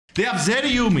They have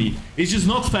Zeri-Yuumi. It's just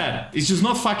not fair. It's just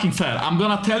not fucking fair. I'm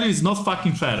gonna tell you, it's not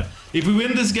fucking fair. If we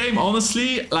win this game,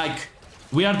 honestly, like,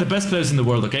 we are the best players in the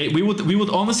world, okay? We would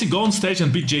honestly go on stage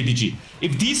and beat JDG.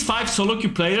 If these 5 solo queue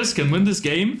players can win this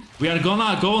game, we are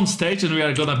gonna go on stage and we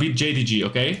are gonna beat JDG,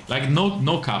 okay? Like,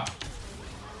 no cap.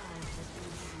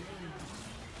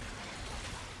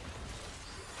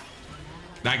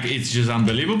 Like, it's just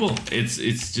unbelievable.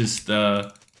 It's just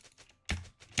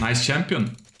nice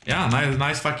champion. Yeah,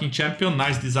 nice fucking champion.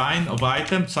 Nice design of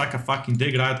item. Suck a fucking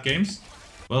dig, Riot Games.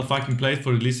 Well fucking played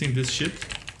for releasing this shit.